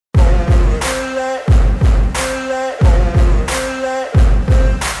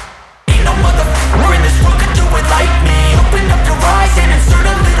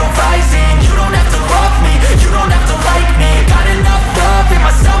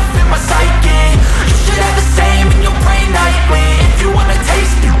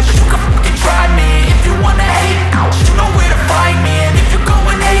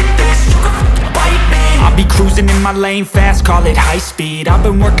Racing in my lane fast, call it high speed. I've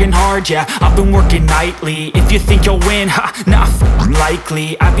been working hard, yeah, I've been working nightly. If you think you'll win, ha, nah,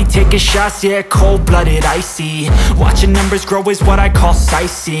 likely. I be taking shots, yeah, cold-blooded, icy. Watching numbers grow is what I call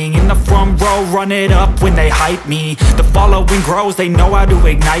sightseeing. In the front row, run it up when they hype me. The following grows, they know how to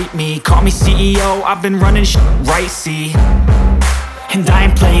ignite me. Call me CEO, I've been running right, see. And I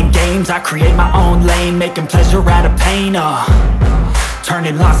ain't playing games, I create my own lane, making pleasure out of pain,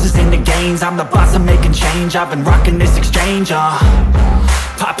 turning losses into gains. I'm the boss, I'm making change. I've been rocking this exchange,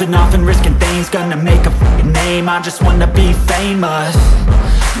 popping off and risking things. Gonna make a f***ing name. I just wanna be famous,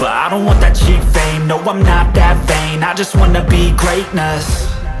 but I don't want that cheap fame. No, I'm not that vain. I just wanna be greatness.